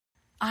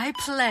I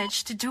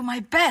pledge to do my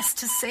best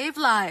to save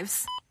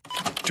lives.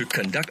 To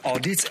conduct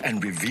audits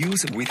and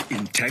reviews with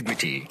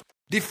integrity.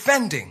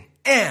 Defending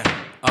and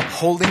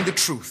upholding the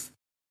truth.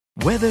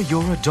 Whether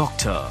you're a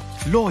doctor,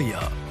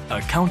 lawyer,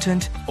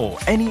 accountant, or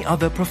any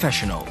other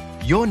professional,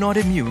 you're not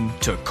immune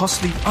to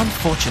costly,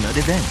 unfortunate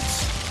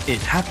events.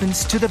 It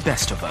happens to the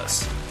best of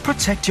us.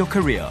 Protect your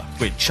career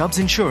with Chubb's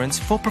Insurance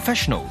for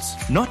Professionals.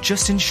 Not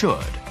just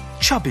insured,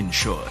 Chubb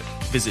Insured.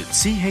 Visit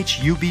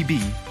chubb.com/my.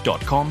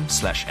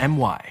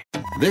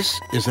 This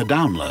is a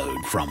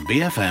download from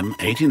BFM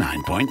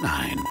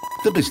 89.9,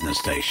 the business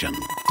station.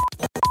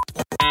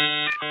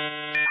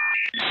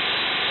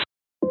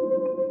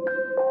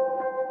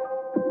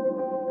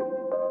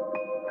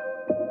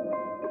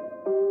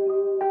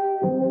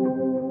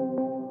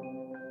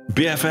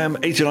 BFM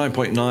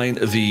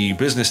 89.9, the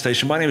business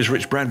station. My name is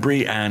Rich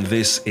Bradbury, and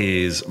this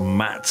is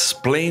Matt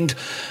Splained.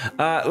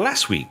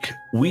 Last week,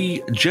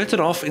 we jetted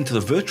off into the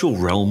virtual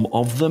realm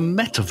of the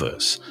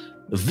metaverse.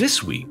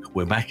 This week,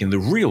 we're back in the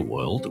real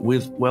world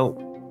with, well,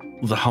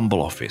 the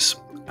humble office,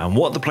 and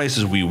what the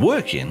places we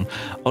work in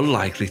are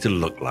likely to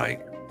look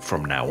like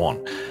from now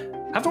on.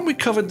 Haven't we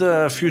covered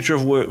the future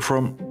of work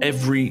from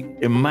every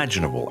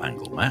imaginable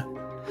angle, Matt?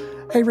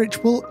 Hey,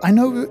 Rich. Well, I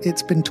know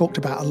it's been talked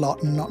about a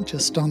lot and not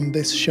just on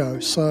this show,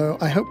 so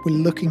I hope we're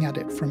looking at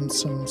it from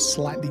some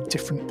slightly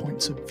different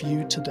points of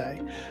view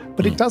today.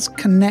 But it does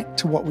connect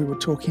to what we were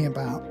talking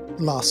about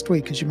last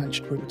week. As you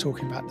mentioned, we were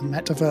talking about the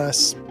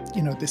metaverse,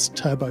 this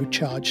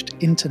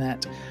turbocharged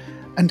internet,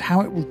 and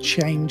how it will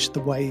change the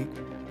way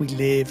we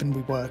live and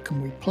we work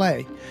and we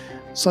play.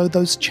 So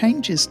those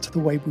changes to the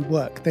way we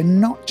work, they're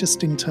not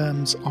just in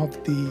terms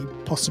of the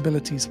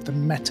possibilities of the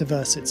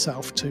metaverse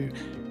itself to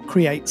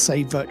create,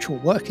 say, virtual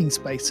working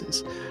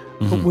spaces,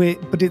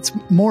 but it's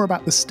more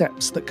about the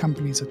steps that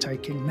companies are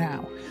taking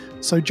now.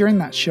 So during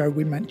that show,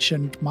 we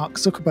mentioned Mark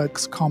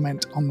Zuckerberg's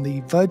comment on the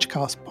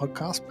Vergecast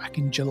podcast back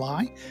in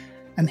July,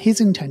 and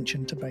his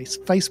intention to base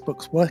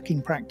Facebook's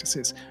working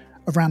practices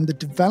around the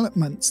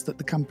developments that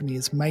the company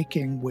is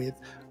making with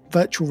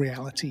virtual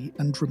reality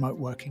and remote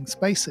working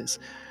spaces,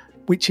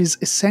 which is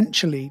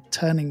essentially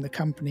turning the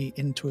company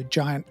into a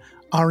giant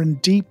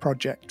R&D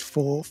project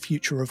for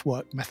future of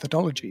work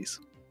methodologies.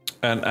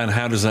 And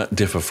how does that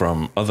differ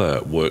from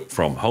other work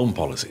from home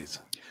policies?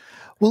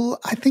 Well,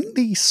 I think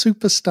the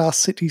superstar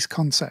cities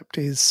concept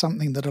is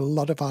something that a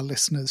lot of our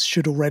listeners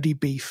should already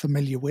be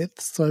familiar with.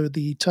 So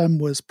the term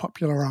was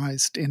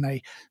popularized in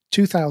a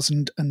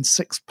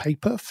 2006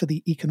 paper for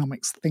the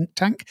economics think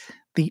tank,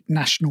 the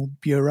National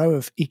Bureau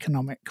of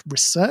Economic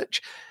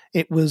Research.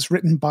 It was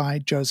written by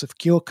Joseph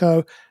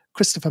Giorco,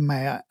 Christopher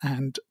Mayer,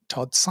 and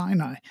Todd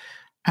Sinai.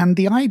 And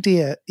the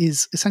idea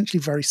is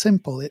essentially very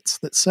simple. It's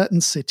that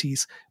certain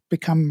cities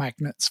become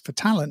magnets for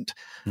talent.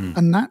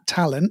 And that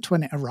talent,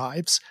 when it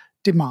arrives,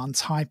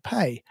 demands high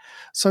pay.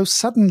 So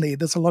suddenly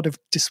there's a lot of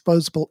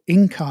disposable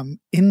income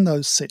in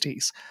those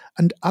cities,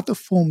 and other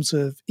forms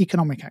of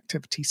economic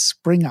activity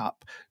spring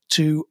up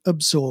to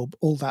absorb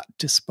all that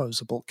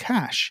disposable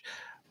cash.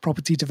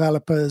 Property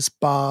developers,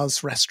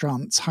 bars,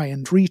 restaurants,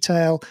 high-end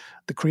retail,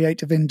 the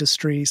creative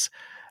industries.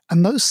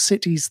 And those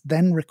cities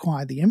then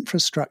require the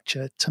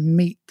infrastructure to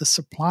meet the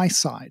supply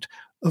side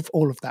of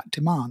all of that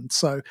demand.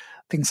 So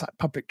things like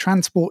public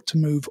transport to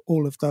move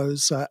all of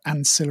those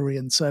ancillary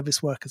and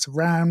service workers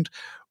around,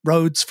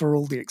 roads for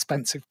all the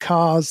expensive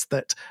cars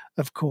that,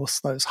 of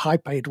course, those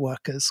high-paid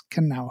workers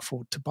can now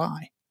afford to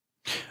buy.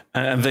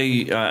 And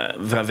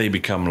they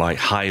become like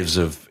hives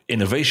of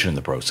innovation in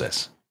the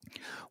process.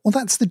 Well,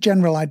 that's the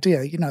general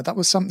idea. That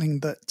was something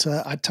that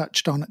I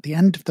touched on at the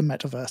end of the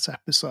Metaverse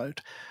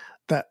episode,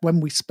 that when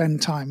we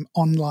spend time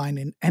online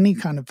in any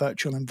kind of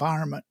virtual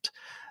environment,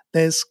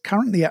 there's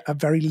currently a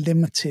very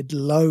limited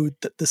load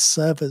that the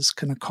servers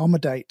can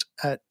accommodate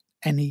at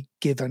any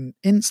given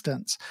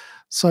instance.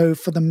 So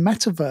for the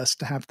metaverse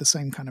to have the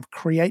same kind of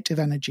creative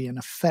energy and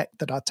effect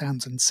that our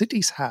towns and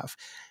cities have,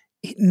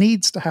 it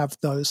needs to have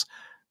those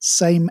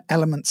same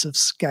elements of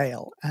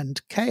scale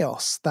and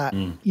chaos that,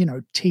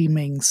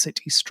 teeming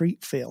city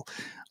street feel.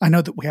 I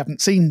know that we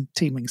haven't seen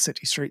teeming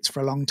city streets for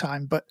a long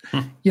time, but,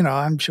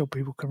 I'm sure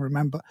people can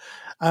remember.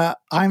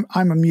 I'm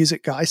a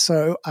music guy,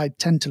 so I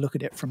tend to look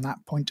at it from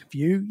that point of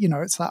view.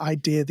 It's that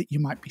idea that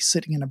you might be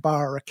sitting in a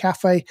bar or a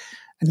cafe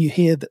and you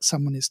hear that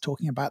someone is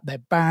talking about their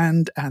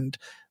band and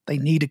they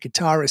need a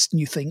guitarist, and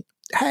you think,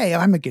 hey,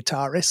 I'm a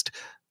guitarist.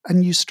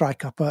 And you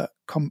strike up a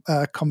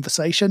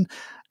conversation,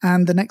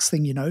 and the next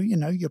thing you know,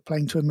 you're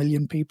playing to 1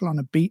 million people on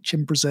a beach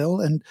in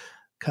Brazil, and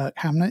Kirk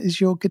Hamner is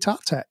your guitar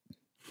tech.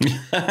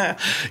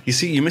 You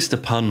see, you missed a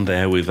pun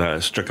there with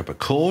struck up a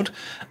chord,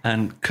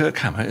 and Kirk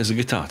Hammer is a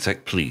guitar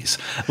tech, please.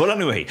 Well,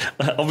 anyway,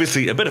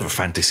 obviously a bit of a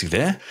fantasy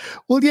there.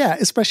 Well, yeah,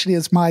 especially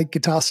as my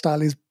guitar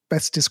style is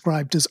best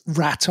described as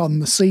rat on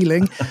the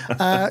ceiling.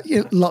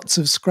 Lots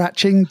of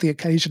scratching, the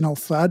occasional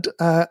thud.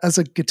 As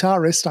a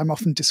guitarist, I'm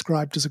often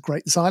described as a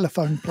great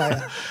xylophone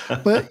player.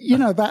 But,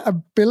 that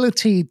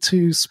ability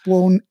to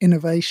spawn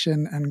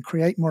innovation and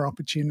create more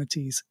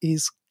opportunities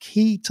is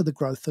key to the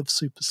growth of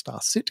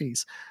superstar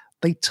cities.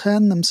 they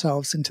turn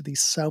themselves into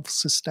these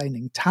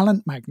self-sustaining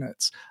talent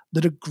magnets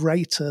that are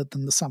greater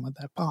than the sum of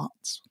their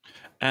parts.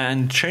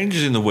 And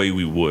changes in the way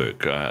we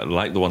work,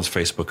 like the ones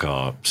Facebook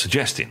are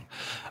suggesting,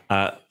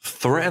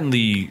 threaten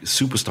the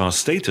superstar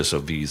status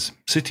of these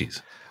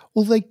cities.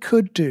 Well, they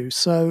could do.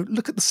 So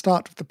look at the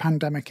start of the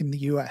pandemic in the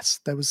US.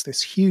 There was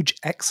this huge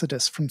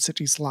exodus from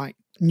cities like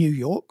New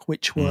York,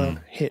 which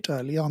were hit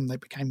early on. They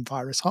became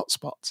virus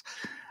hotspots.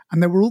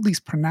 And there were all these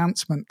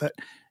pronouncements that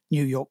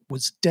New York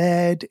was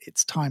dead,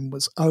 its time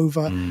was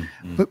over.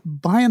 But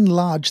by and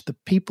large, the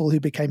people who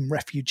became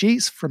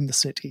refugees from the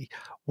city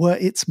were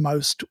its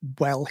most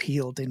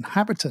well-heeled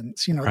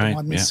inhabitants, the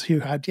ones who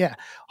had,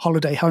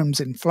 holiday homes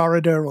in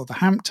Florida or the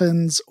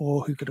Hamptons,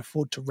 or who could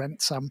afford to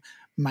rent some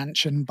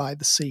mansion by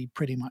the sea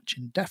pretty much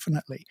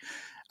indefinitely.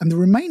 And the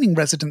remaining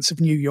residents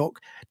of New York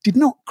did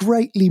not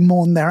greatly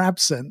mourn their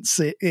absence,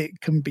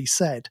 it can be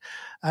said.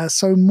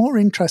 So more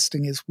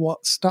interesting is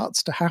what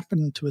starts to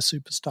happen to a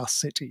superstar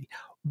city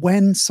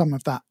when some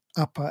of that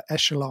upper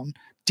echelon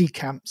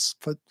decamps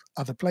for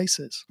other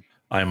places.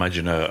 I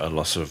imagine a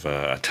loss of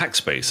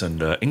tax base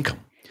and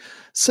income.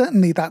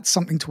 Certainly that's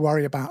something to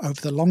worry about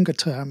over the longer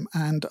term,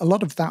 and a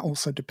lot of that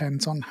also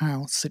depends on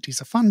how cities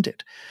are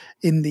funded.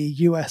 In the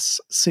US,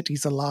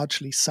 cities are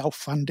largely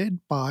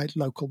self-funded by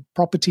local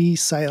property,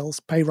 sales,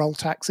 payroll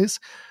taxes,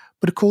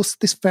 but of course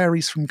this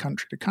varies from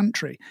country to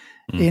country.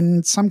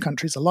 In some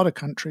countries, a lot of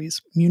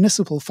countries,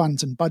 municipal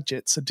funds and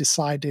budgets are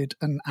decided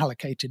and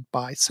allocated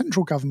by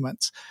central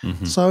governments.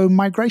 So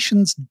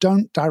migrations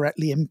don't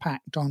directly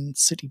impact on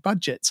city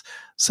budgets,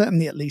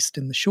 certainly at least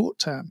in the short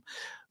term.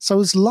 So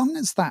as long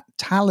as that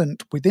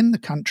talent within the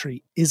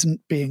country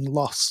isn't being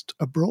lost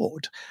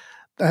abroad,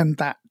 and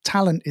that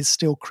talent is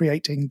still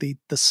creating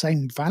the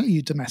same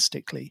value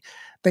domestically,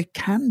 there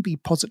can be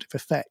positive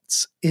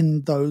effects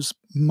in those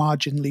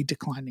marginally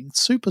declining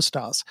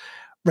superstars.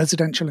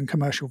 Residential and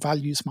commercial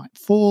values might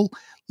fall,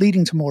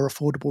 leading to more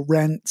affordable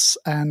rents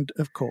and,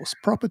 of course,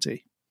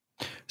 property.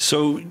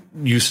 So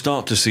you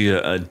start to see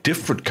a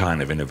different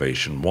kind of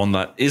innovation, one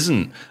that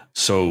isn't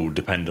so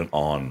dependent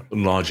on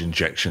large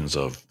injections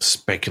of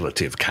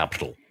speculative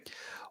capital.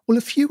 Well,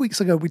 a few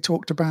weeks ago, we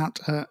talked about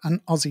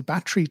an Aussie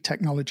battery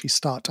technology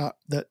startup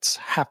that's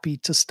happy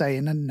to stay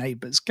in a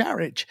neighbour's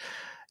garage.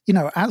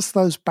 As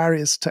those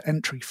barriers to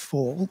entry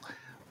fall,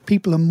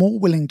 people are more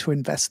willing to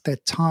invest their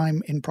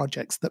time in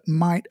projects that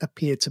might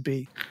appear to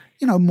be,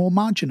 more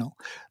marginal.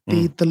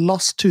 The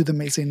loss to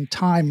them is in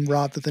time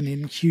rather than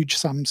in huge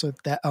sums of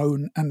their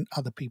own and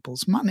other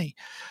people's money.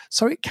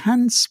 So it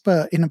can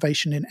spur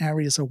innovation in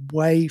areas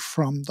away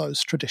from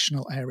those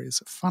traditional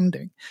areas of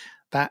funding.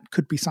 That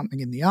could be something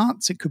in the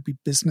arts. It could be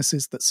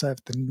businesses that serve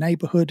the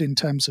neighborhood in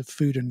terms of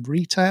food and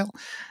retail.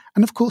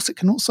 And of course, it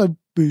can also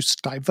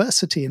boost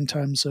diversity in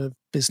terms of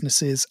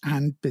businesses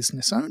and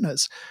business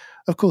owners.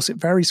 Of course, it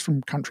varies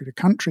from country to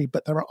country,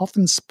 but there are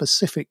often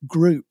specific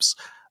groups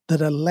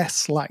that are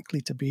less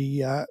likely to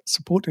be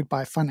supported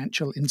by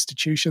financial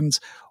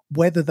institutions,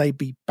 whether they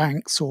be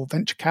banks or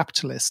venture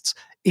capitalists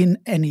in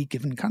any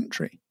given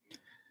country.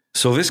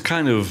 So this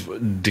kind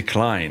of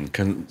decline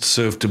can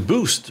serve to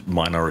boost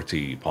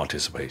minority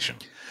participation.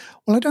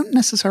 Well, I don't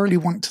necessarily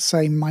want to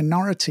say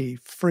minority.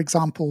 For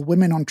example,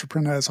 women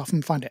entrepreneurs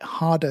often find it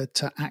harder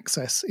to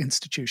access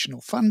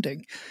institutional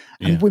funding.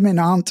 And women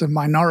aren't a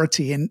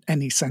minority in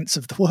any sense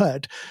of the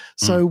word.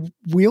 So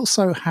we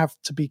also have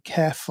to be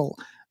careful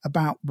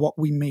about what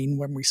we mean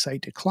when we say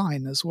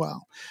decline as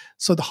well.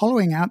 So the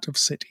hollowing out of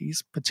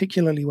cities,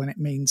 particularly when it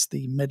means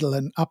the middle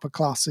and upper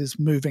classes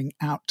moving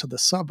out to the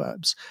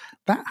suburbs,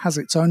 that has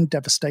its own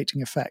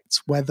devastating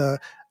effects, whether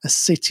a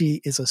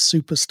city is a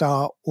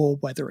superstar or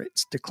whether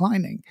it's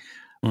declining.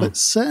 But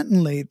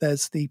certainly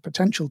there's the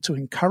potential to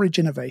encourage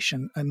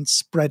innovation and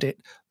spread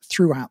it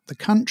throughout the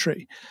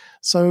country.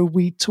 So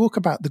we talk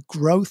about the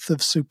growth of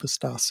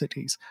superstar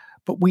cities,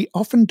 but we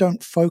often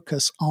don't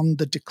focus on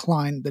the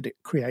decline that it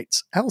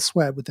creates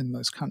elsewhere within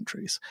those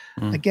countries.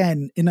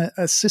 Again, in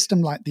a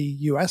system like the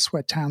US,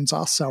 where towns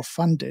are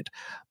self-funded,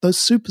 those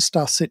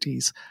superstar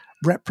cities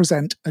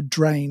represent a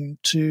drain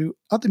to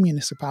other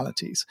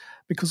municipalities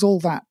because all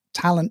that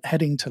talent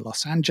heading to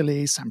Los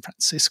Angeles, San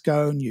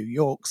Francisco, New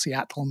York,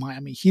 Seattle,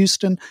 Miami,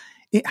 Houston,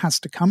 it has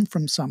to come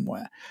from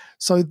somewhere.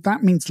 So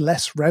that means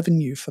less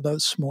revenue for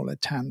those smaller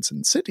towns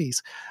and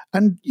cities.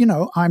 And,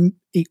 I'm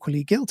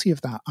equally guilty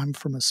of that. I'm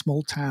from a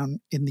small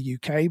town in the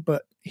UK,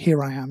 but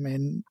here I am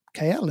in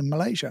KL in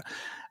Malaysia.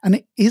 And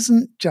it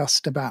isn't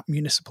just about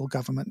municipal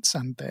governments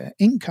and their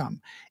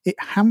income. It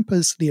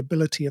hampers the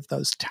ability of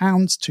those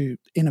towns to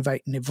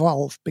innovate and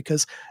evolve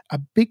because a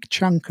big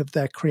chunk of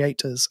their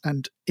creators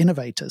and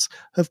innovators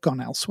have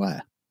gone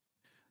elsewhere.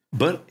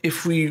 But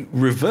if we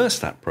reverse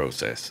that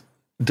process,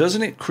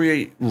 doesn't it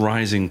create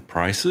rising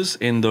prices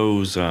in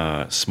those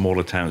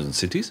smaller towns and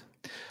cities?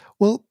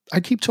 Well, I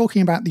keep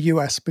talking about the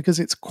US because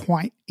it's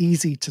quite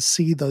easy to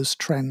see those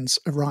trends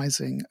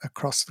arising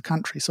across the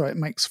country. So it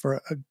makes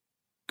for a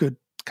good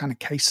kind of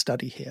case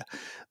study here.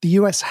 The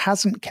US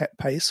hasn't kept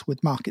pace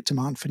with market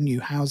demand for new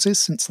houses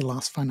since the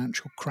last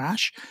financial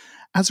crash.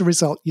 As a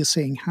result, you're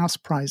seeing house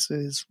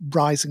prices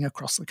rising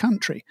across the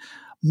country,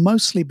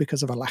 mostly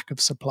because of a lack of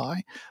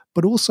supply,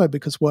 but also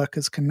because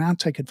workers can now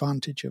take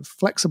advantage of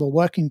flexible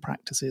working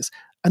practices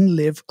and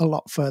live a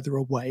lot further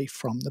away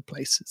from the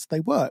places they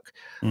work.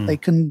 They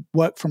can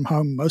work from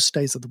home most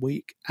days of the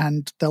week,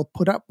 and they'll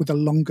put up with a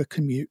longer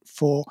commute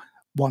for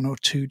 1 or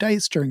 2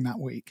 days during that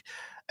week.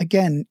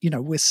 Again,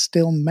 we're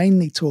still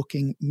mainly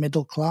talking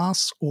middle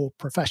class or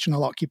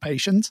professional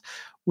occupations.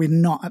 We're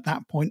not at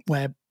that point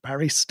where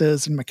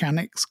baristas and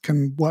mechanics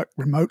can work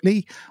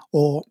remotely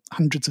or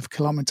hundreds of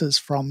kilometers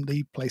from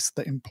the place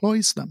that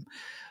employs them.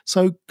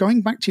 So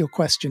going back to your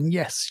question,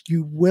 yes,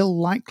 you will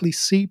likely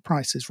see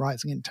prices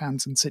rising in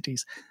towns and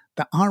cities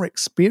that are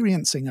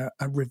experiencing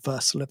a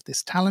reversal of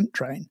this talent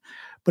drain.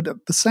 But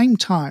at the same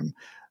time,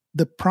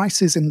 the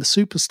prices in the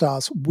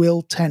superstars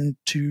will tend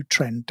to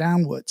trend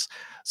downwards.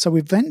 So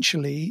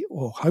eventually,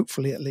 or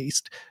hopefully at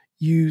least,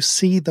 you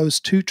see those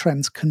two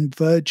trends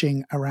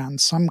converging around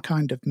some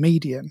kind of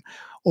median,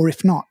 or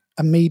if not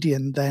a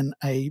median, then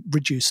a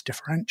reduced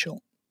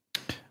differential.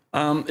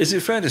 Is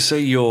it fair to say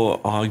you're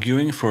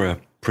arguing for a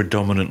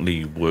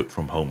predominantly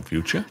work-from-home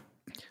future?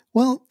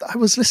 Well, I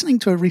was listening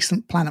to a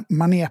recent Planet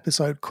Money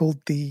episode called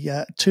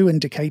The 2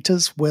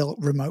 Indicators Will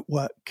Remote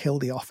Work Kill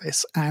the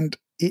Office? And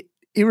it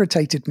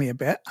irritated me a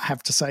bit, I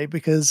have to say,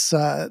 because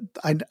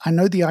I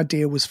know the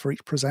idea was for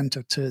each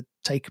presenter to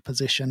take a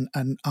position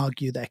and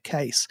argue their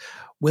case.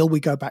 Will we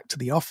go back to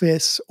the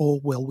office or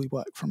will we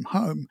work from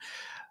home?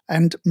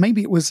 And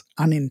maybe it was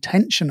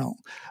unintentional,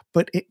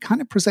 but it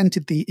kind of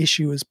presented the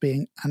issue as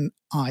being an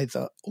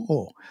either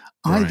or.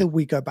 Either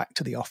we go back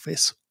to the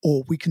office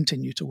or we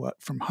continue to work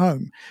from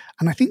home.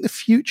 And I think the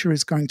future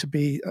is going to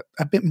be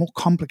a bit more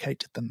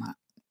complicated than that.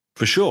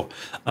 For sure.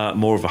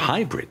 More of a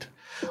hybrid.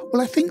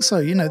 Well, I think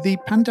so. The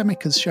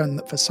pandemic has shown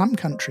that for some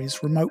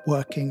countries, remote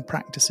working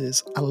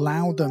practices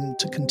allow them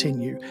to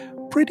continue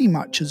pretty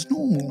much as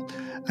normal.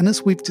 And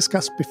as we've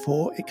discussed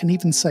before, it can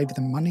even save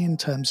them money in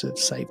terms of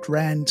saved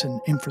rent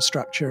and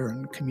infrastructure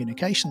and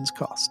communications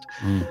cost.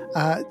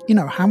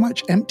 How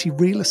much empty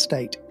real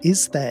estate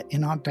is there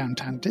in our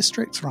downtown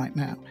districts right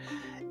now?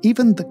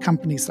 Even the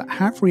companies that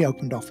have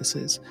reopened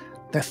offices,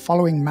 they're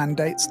following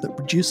mandates that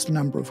reduce the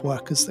number of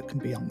workers that can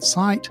be on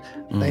site.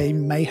 They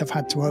may have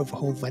had to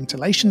overhaul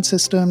ventilation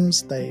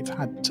systems. They've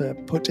had to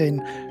put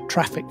in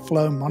traffic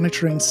flow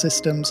monitoring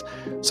systems.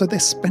 So they're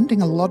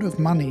spending a lot of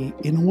money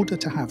in order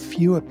to have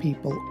fewer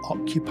people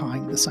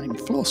occupying the same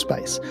floor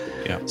space.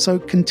 Yeah. So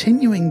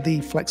continuing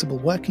the flexible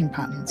working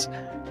patterns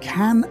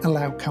can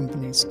allow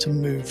companies to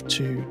move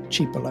to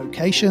cheaper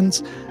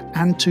locations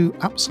and to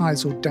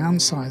upsize or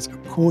downsize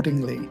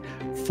accordingly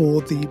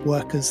for the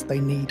workers they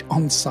need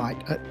on site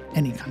at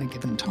any kind of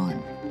given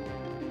time.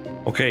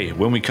 Okay,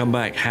 when we come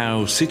back,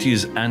 how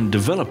cities and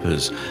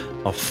developers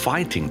are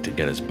fighting to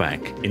get us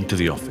back into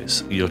the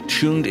office. You're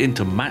tuned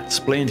into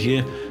Mattsplained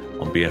here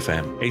on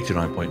BFM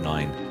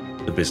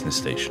 89.9, the business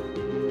station.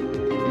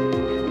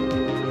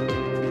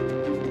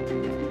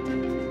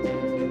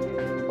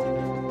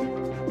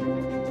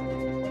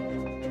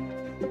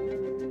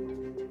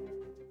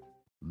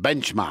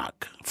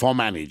 Benchmark for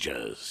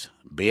managers.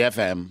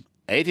 BFM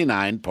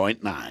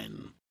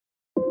 89.9.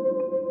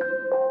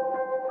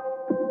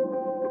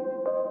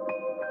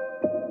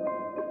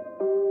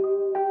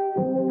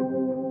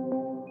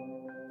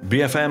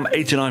 BFM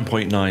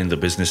 89.9, the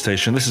business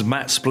station. This is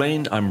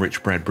Mattsplained. I'm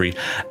Rich Bradbury.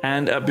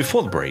 And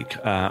before the break,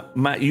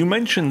 Matt, you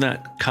mentioned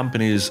that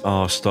companies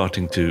are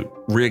starting to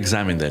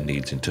re-examine their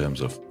needs in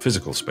terms of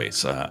physical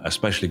space,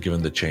 especially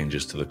given the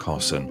changes to the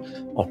costs and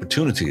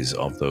opportunities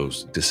of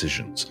those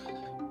decisions.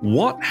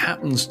 What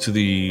happens to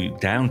the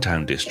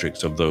downtown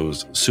districts of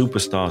those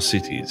superstar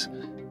cities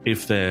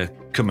if their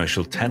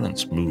commercial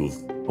tenants move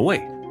away?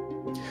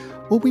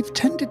 Well, we've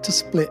tended to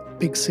split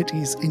big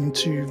cities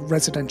into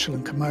residential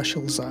and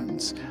commercial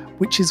zones,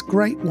 which is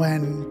great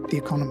when the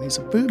economies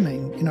are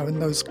booming. In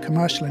those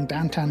commercial and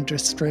downtown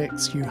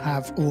districts, you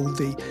have all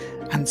the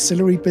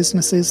ancillary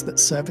businesses that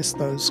service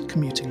those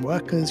commuting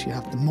workers. You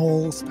have the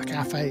malls, the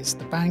cafes,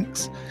 the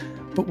banks.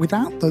 But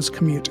without those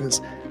commuters,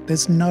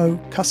 there's no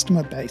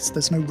customer base,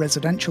 there's no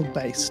residential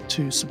base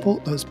to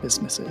support those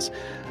businesses.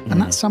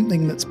 And that's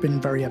something that's been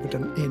very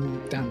evident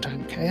in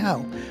downtown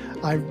KL.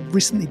 I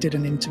recently did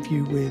an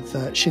interview with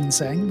Shin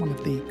Zeng, one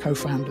of the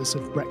co-founders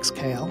of Rex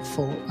KL,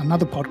 for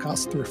another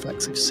podcast, The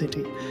Reflexive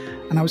City.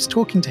 And I was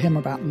talking to him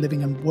about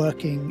living and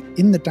working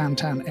in the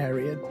downtown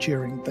area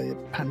during the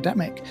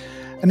pandemic.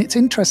 And it's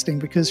interesting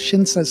because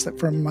Shin says that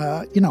from,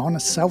 on a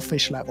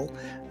selfish level,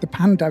 the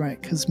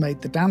pandemic has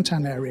made the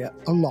downtown area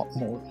a lot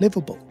more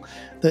livable,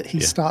 that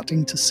he's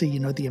starting to see,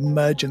 the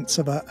emergence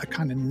of a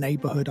kind of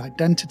neighborhood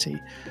identity.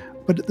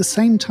 But at the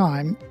same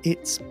time,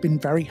 it's been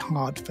very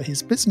hard for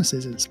his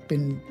businesses. It's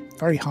been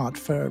very hard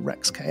for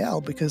Rex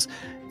KL because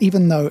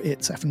even though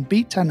its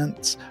F&B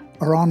tenants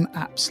are on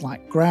apps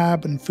like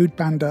Grab and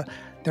Foodpanda,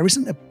 there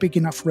isn't a big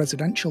enough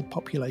residential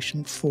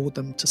population for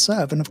them to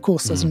serve. And of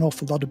course, there's an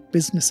awful lot of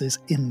businesses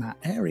in that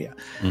area.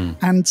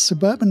 And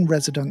suburban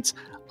residents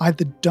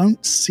either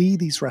don't see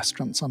these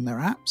restaurants on their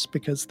apps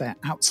because they're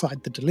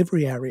outside the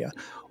delivery area,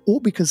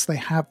 or because they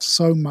have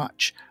so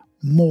much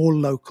more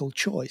local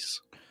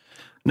choice.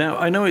 Now,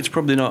 I know it's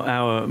probably not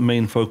our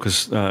main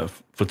focus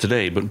for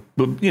today, but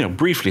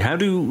briefly, how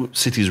do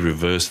cities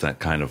reverse that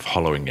kind of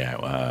hollowing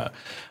out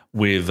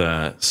with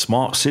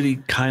smart city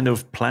kind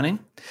of planning?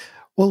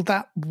 Well,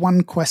 that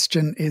one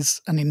question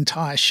is an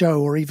entire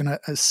show or even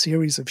a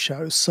series of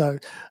shows. So,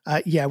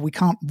 we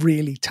can't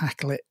really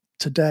tackle it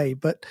today.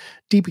 But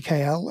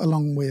DBKL,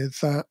 along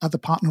with other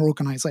partner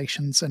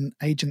organizations and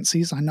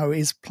agencies, I know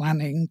is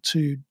planning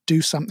to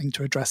do something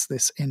to address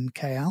this in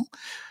KL.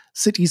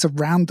 Cities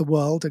around the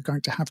world are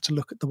going to have to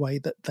look at the way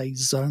that they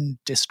zone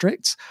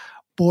districts.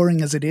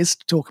 Boring as it is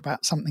to talk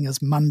about something as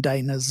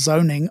mundane as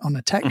zoning on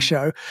a tech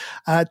show,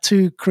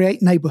 to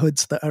create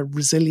neighborhoods that are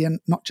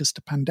resilient, not just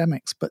to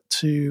pandemics, but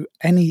to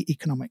any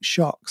economic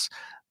shocks.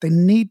 There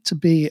need to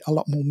be a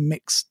lot more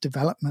mixed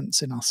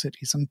developments in our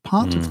cities. And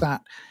part of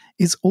that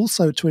is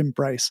also to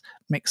embrace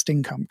mixed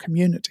income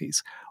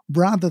communities,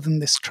 rather than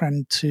this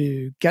trend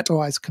to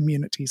ghettoize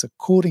communities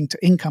according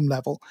to income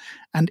level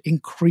and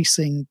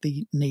increasing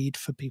the need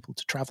for people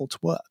to travel to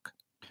work.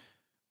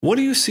 What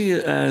do you see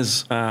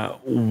as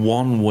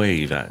one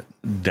way that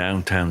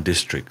downtown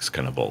districts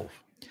can evolve?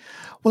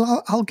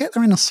 Well, I'll get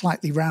there in a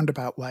slightly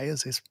roundabout way,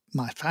 as is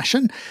my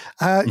fashion.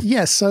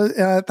 So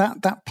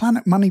that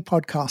Planet Money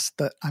podcast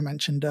that I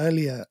mentioned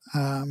earlier,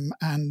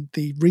 and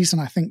the reason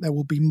I think there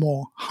will be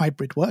more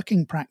hybrid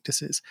working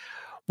practices,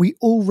 we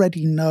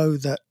already know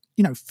that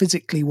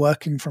physically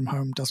working from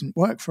home doesn't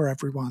work for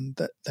everyone,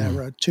 that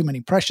there are too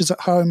many pressures at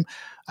home,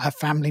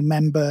 family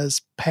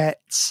members,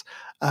 pets.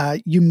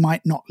 You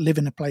might not live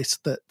in a place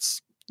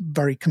that's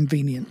very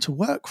convenient to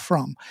work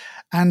from.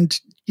 And,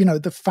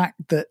 the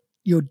fact that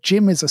your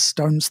gym is a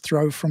stone's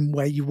throw from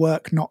where you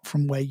work, not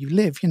from where you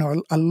live.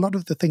 A lot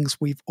of the things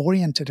we've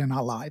oriented in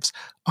our lives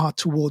are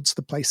towards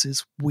the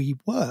places we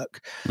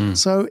work.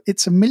 So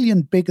it's a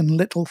million big and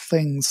little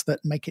things that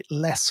make it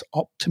less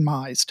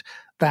optimized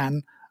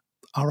than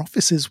our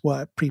offices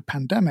were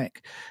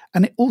pre-pandemic.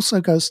 And it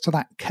also goes to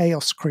that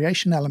chaos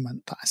creation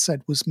element that I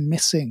said was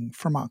missing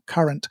from our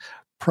current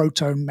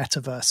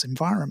proto-metaverse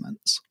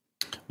environments.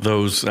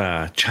 Those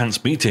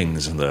chance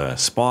meetings and the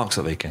sparks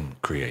that they can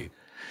create.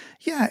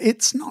 Yeah,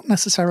 it's not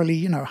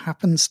necessarily,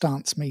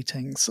 happenstance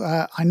meetings.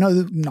 I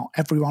know not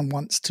everyone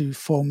wants to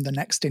form the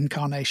next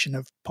incarnation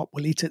of Pop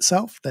Will Eat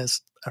Itself.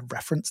 There's a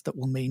reference that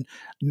will mean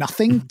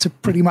nothing to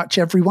pretty much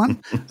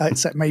everyone,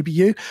 except maybe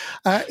you.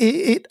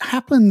 It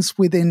happens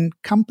within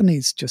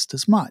companies just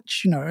as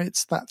much.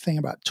 It's that thing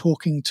about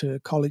talking to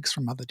colleagues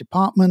from other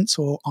departments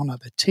or on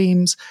other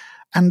teams,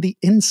 and the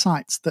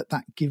insights that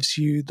gives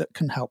you that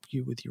can help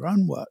you with your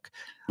own work.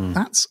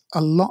 That's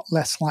a lot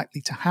less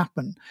likely to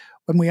happen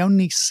when we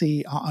only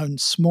see our own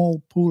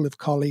small pool of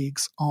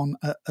colleagues on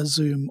a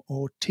Zoom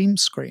or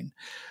Teams screen.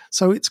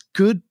 So it's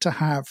good to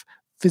have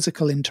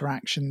physical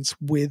interactions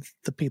with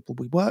the people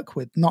we work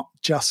with, not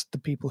just the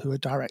people who are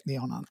directly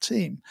on our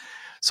team.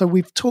 So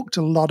we've talked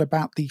a lot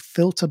about the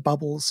filter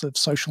bubbles of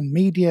social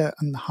media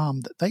and the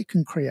harm that they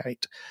can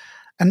create.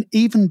 And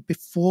even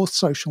before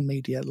social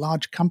media,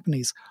 large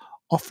companies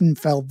often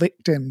fell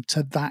victim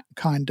to that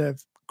kind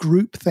of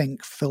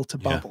groupthink filter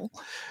bubble.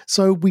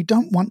 So we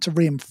don't want to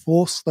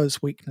reinforce those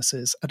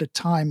weaknesses at a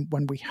time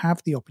when we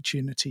have the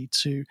opportunity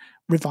to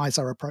revise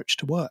our approach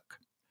to work.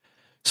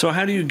 So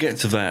how do you get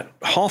to that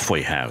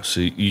halfway house?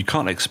 You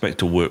can't expect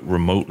to work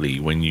remotely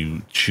when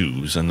you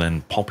choose and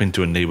then pop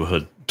into a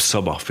neighborhood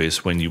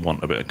sub-office when you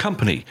want a bit of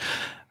company.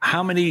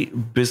 How many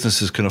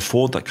businesses can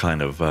afford that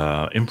kind of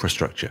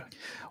infrastructure?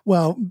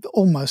 Well,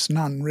 almost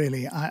none,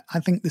 really. I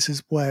think this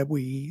is where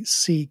we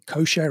see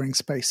co-sharing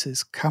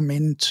spaces come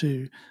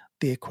into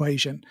the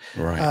equation.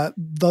 Right.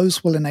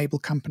 Those will enable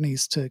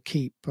companies to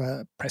keep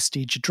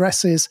prestige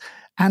addresses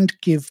and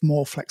give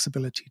more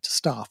flexibility to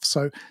staff.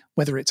 So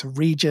whether it's a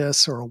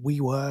Regus or a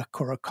WeWork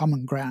or a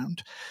Common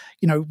Ground,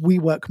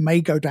 WeWork may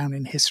go down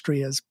in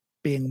history as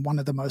being one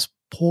of the most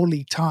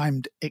poorly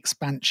timed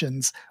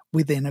expansions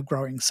within a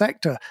growing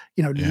sector,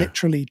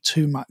 literally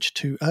too much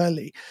too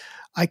early.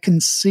 I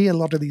can see a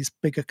lot of these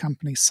bigger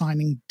companies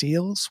signing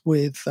deals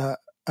with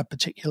a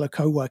particular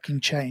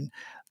co-working chain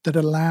that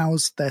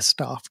allows their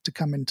staff to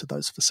come into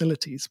those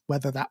facilities,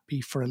 whether that be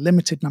for a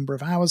limited number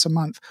of hours a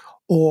month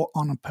or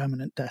on a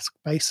permanent desk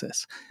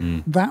basis.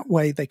 That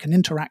way they can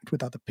interact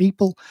with other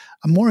people,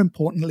 and more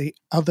importantly,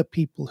 other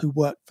people who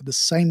work for the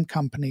same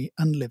company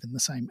and live in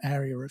the same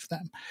area of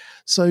them.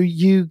 So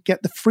you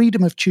get the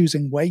freedom of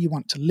choosing where you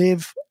want to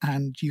live,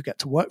 and you get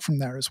to work from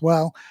there as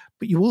well,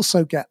 but you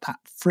also get that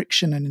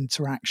friction and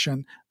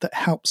interaction that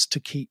helps to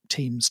keep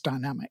teams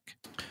dynamic.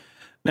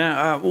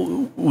 Now,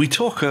 we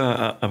talk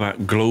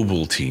about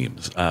global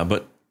teams,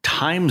 but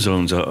time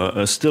zones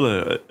are still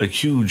a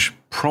huge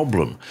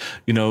problem.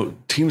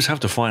 Teams have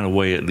to find a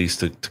way at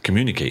least to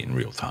communicate in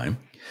real time.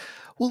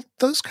 Well,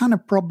 those kind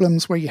of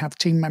problems where you have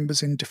team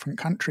members in different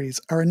countries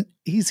are an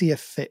easier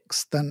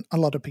fix than a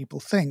lot of people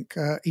think.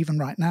 Even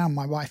right now,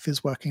 my wife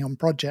is working on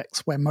projects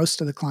where most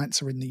of the clients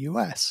are in the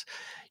US.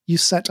 you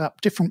set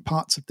up different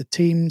parts of the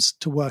teams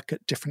to work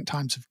at different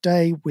times of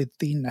day with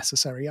the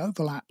necessary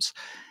overlaps.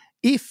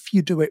 If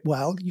you do it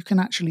well, you can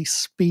actually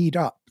speed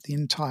up the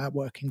entire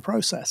working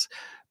process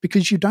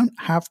because you don't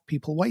have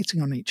people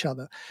waiting on each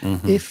other.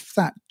 Mm-hmm. If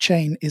that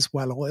chain is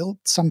well oiled,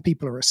 some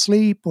people are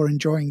asleep or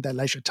enjoying their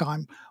leisure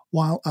time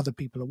while other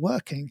people are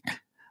working.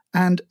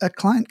 And a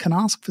client can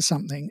ask for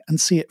something and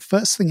see it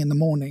first thing in the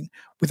morning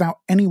without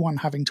anyone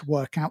having to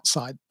work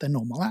outside their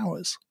normal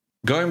hours.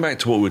 Going back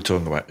to what we were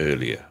talking about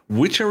earlier,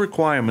 which are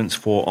requirements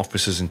for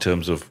offices in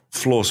terms of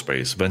floor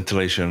space,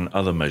 ventilation,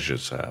 other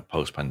measures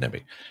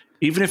post-pandemic?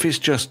 Even if it's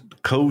just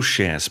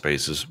co-share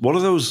spaces, what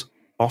are those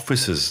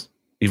offices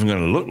even going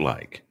to look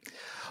like?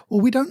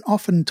 Well, we don't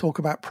often talk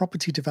about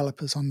property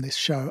developers on this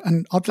show.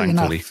 And oddly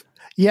Thankfully.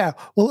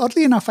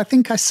 enough, I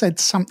think I said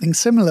something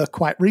similar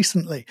quite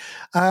recently.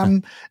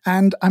 And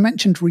I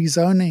mentioned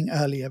rezoning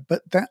earlier,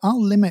 but there are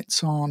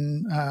limits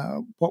on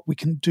what we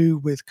can do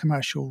with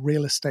commercial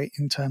real estate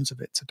in terms of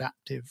its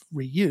adaptive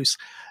reuse,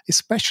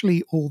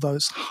 especially all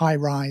those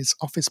high-rise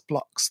office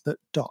blocks that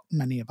dot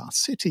many of our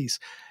cities.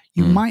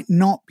 You might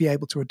not be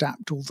able to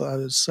adapt all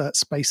those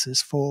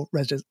spaces for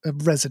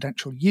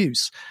residential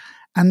use.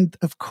 And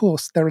of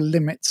course, there are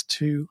limits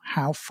to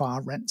how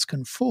far rents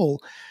can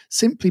fall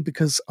simply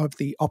because of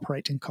the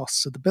operating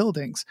costs of the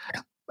buildings.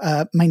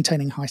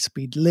 Maintaining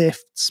high-speed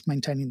lifts,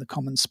 maintaining the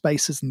common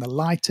spaces and the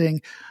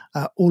lighting,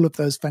 all of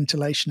those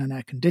ventilation and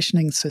air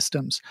conditioning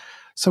systems.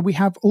 So we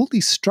have all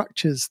these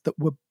structures that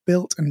were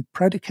built and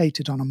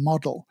predicated on a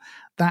model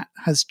that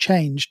has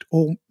changed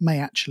or may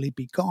actually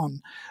be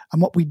gone.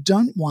 And what we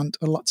don't want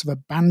are lots of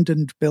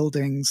abandoned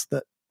buildings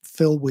that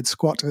fill with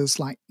squatters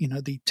like,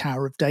 the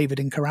Tower of David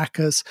in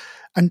Caracas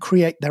and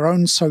create their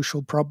own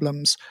social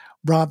problems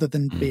rather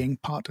than being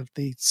part of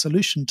the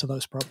solution to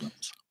those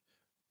problems.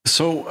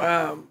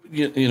 So,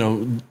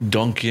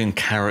 donkey and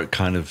carrot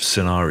kind of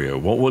scenario.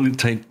 What will it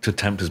take to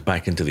tempt us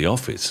back into the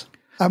office?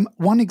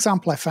 One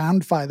example I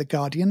found via The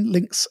Guardian,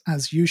 links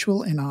as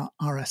usual in our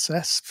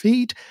RSS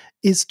feed,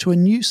 is to a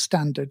new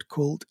standard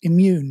called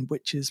Immune,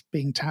 which is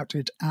being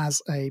touted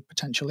as a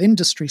potential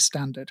industry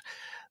standard.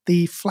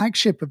 The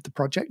flagship of the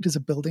project is a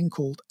building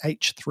called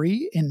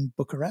H3 in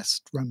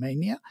Bucharest,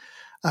 Romania.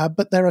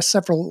 But there are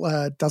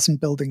several dozen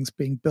buildings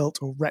being built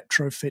or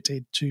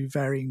retrofitted to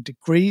varying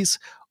degrees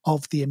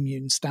of the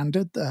Immune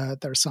standard.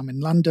 There are some in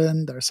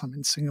London, there are some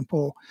in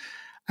Singapore.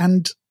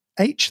 And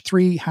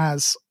H3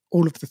 has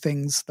all of the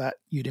things that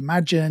you'd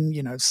imagine,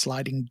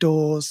 sliding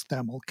doors,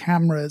 thermal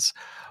cameras.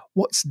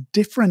 What's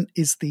different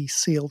is the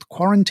sealed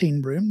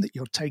quarantine room that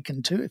you're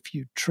taken to if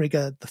you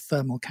trigger the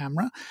thermal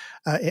camera.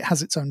 It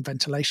has its own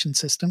ventilation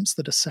systems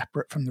that are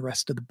separate from the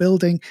rest of the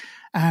building,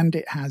 and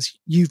it has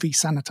UV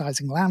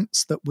sanitizing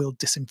lamps that will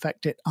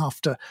disinfect it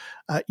after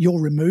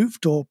you're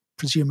removed or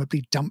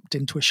presumably dumped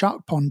into a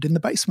shark pond in the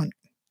basement.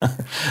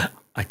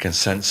 I can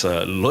sense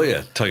a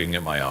lawyer tugging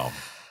at my arm.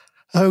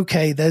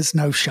 Okay, there's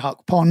no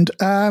shark pond.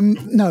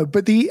 No,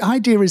 but the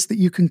idea is that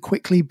you can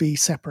quickly be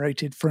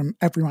separated from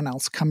everyone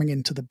else coming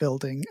into the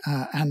building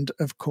and,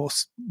 of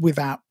course,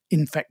 without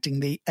infecting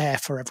the air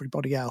for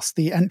everybody else.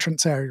 The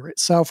entrance area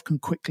itself can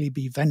quickly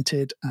be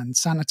vented and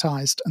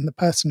sanitized, and the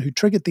person who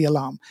triggered the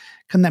alarm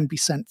can then be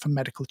sent for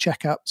medical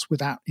checkups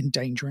without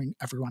endangering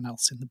everyone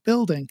else in the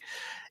building.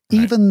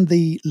 Right. Even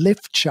the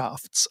lift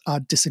shafts are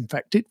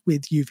disinfected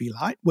with UV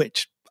light,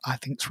 which I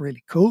think is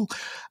really cool.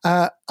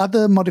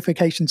 Other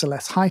modifications are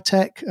less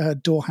high-tech,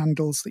 door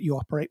handles that you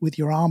operate with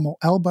your arm or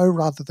elbow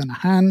rather than a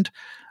hand,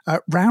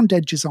 round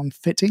edges on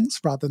fittings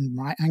rather than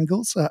right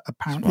angles.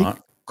 Apparently,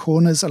 Smart.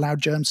 Corners allow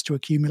germs to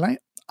accumulate.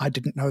 I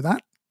didn't know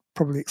that.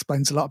 Probably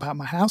explains a lot about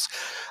my house.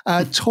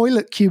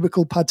 Toilet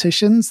cubicle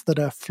partitions that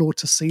are floor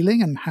to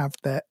ceiling and have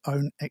their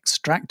own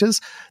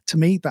extractors. To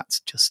me, that's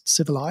just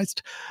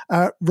civilized.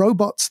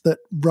 Robots that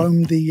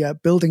roam the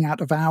building out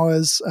of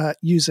hours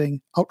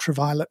using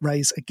ultraviolet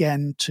rays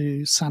again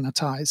to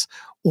sanitize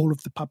all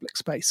of the public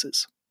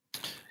spaces.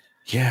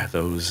 Yeah,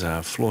 those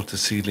floor to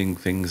ceiling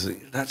things,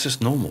 that's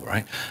just normal,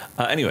 right?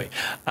 Anyway,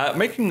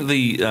 making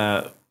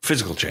the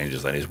physical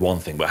changes then is one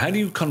thing, but how do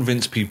you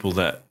convince people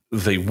that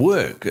they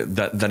work,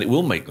 that it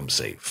will make them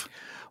safe?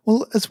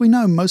 Well, as we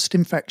know, most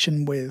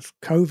infection with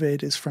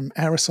COVID is from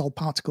aerosol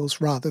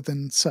particles rather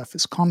than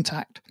surface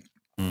contact.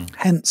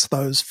 Hence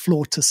those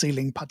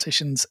floor-to-ceiling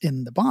partitions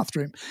in the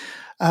bathroom.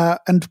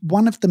 And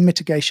one of the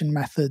mitigation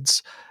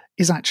methods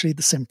is actually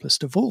the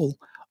simplest of all: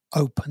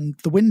 open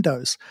the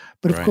windows.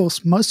 But of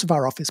course, most of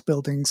our office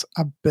buildings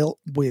are built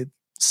with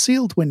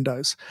sealed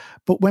windows.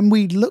 But when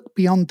we look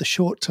beyond the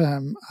short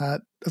term,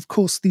 of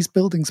course, these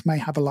buildings may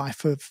have a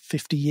life of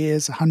 50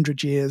 years,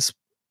 100 years,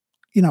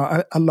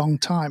 a long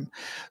time.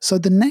 So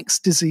the next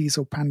disease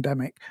or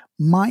pandemic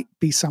might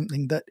be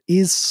something that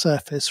is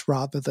surface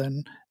rather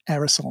than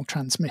aerosol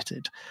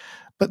transmitted.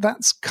 But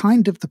that's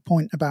kind of the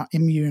point about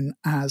Immune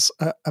as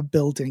a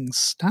building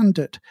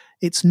standard.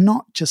 It's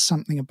not just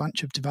something a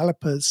bunch of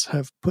developers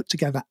have put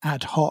together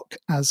ad hoc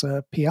as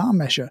a PR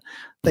measure.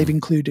 They've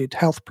included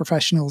health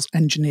professionals,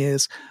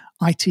 engineers,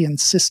 IT and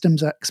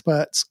systems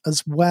experts,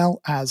 as well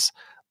as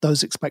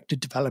those expected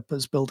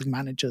developers, building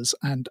managers,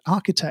 and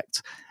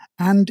architects.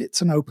 And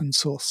it's an open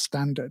source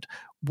standard,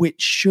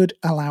 which should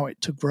allow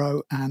it to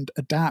grow and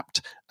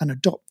adapt and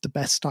adopt the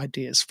best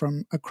ideas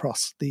from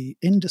across the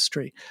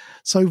industry.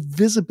 So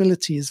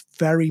visibility is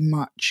very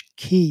much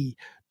key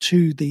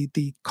to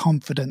the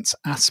confidence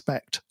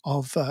aspect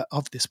of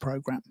this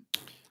program.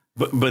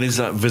 But is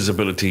that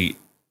visibility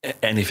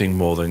anything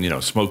more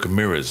than, smoke and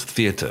mirrors,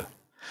 theatre?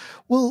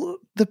 Well,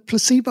 the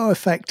placebo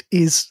effect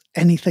is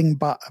anything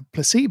but a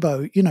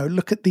placebo.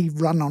 Look at the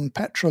run on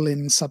petrol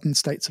in southern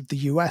states of the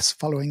US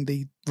following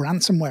the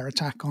ransomware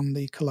attack on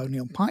the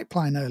Colonial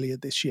Pipeline earlier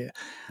this year.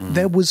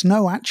 There was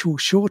no actual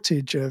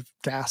shortage of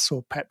gas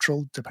or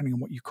petrol, depending on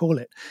what you call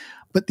it.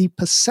 But the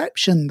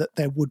perception that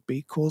there would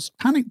be caused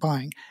panic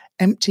buying,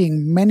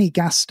 emptying many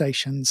gas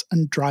stations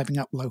and driving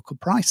up local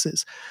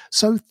prices.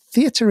 So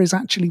theatre is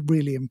actually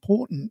really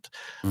important.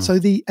 So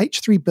the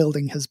H3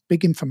 building has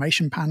big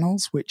information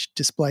panels which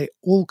display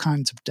all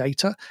kinds of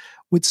data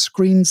with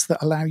screens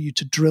that allow you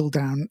to drill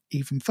down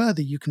even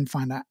further. You can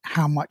find out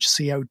how much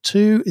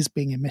CO2 is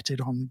being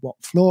emitted on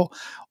what floor,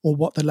 or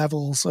what the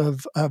levels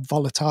of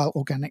volatile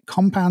organic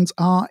compounds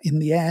are in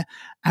the air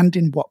and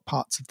in what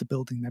parts of the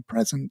building they're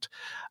present.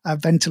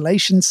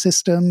 Ventilation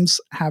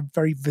systems have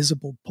very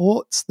visible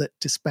ports that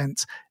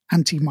dispense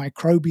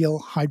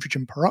antimicrobial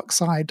hydrogen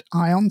peroxide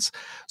ions.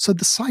 So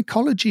the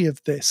psychology of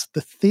this,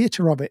 the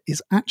theatre of it,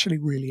 is actually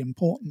really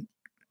important.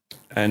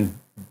 And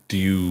do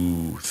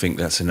you think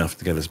that's enough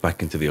to get us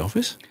back into the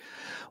office?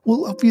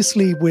 Well,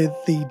 obviously, with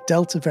the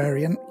Delta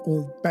variant,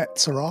 all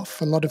bets are off.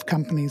 A lot of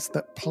companies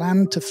that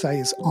plan to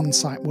phase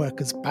on-site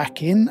workers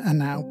back in are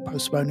now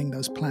postponing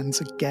those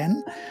plans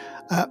again.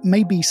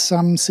 Maybe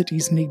some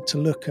cities need to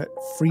look at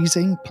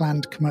freezing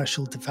planned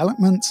commercial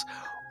developments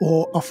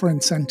or offer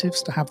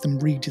incentives to have them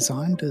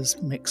redesigned as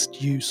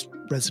mixed-use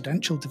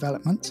residential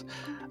developments.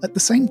 At the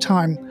same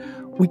time,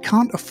 we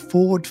can't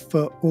afford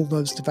for all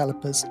those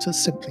developers to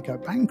simply go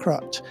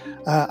bankrupt.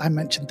 I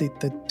mentioned the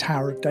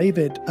Tower of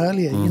David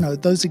earlier.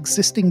 Those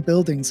existing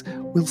buildings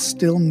will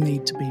still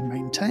need to be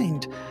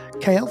maintained.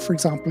 KL, for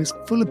example, is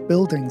full of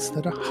buildings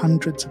that are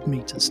hundreds of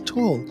meters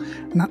tall,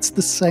 and that's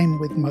the same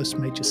with most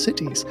major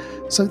cities.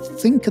 So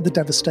think of the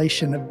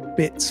devastation of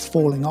bits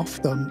falling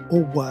off them,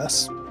 or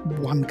worse,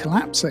 one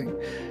collapsing.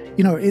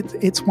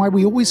 It's why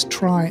we always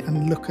try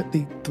and look at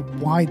the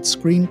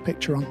widescreen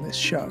picture on this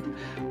show.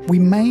 We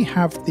may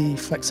have the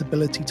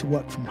flexibility to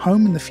work from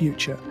home in the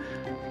future,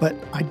 but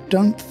I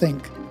don't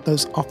think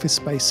those office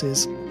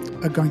spaces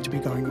are going to be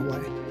going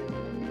away.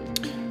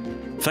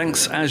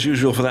 Thanks, as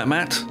usual, for that,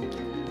 Matt.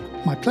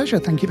 My pleasure.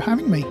 Thank you for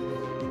having me.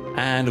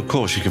 And of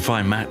course, you can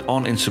find Matt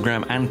on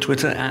Instagram and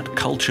Twitter at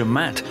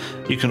CultureMatt.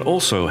 You can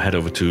also head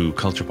over to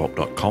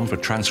culturepop.com for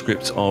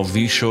transcripts of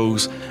these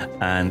shows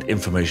and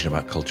information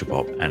about Culture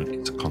Pop and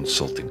its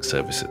consulting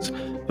services.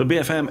 For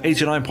BFM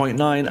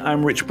 89.9,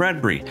 I'm Rich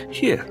Bradbury,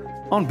 here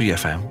on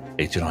BFM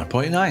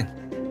 89.9.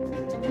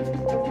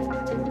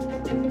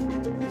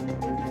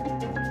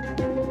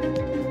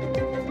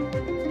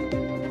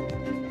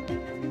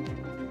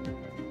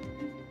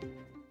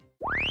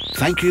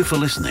 Thank you for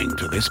listening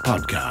to this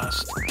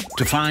podcast.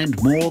 To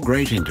find more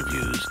great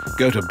interviews,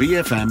 go to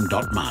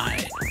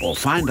bfm.my or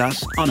find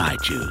us on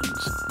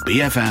iTunes.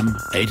 BFM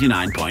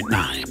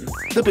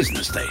 89.9, the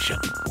business station.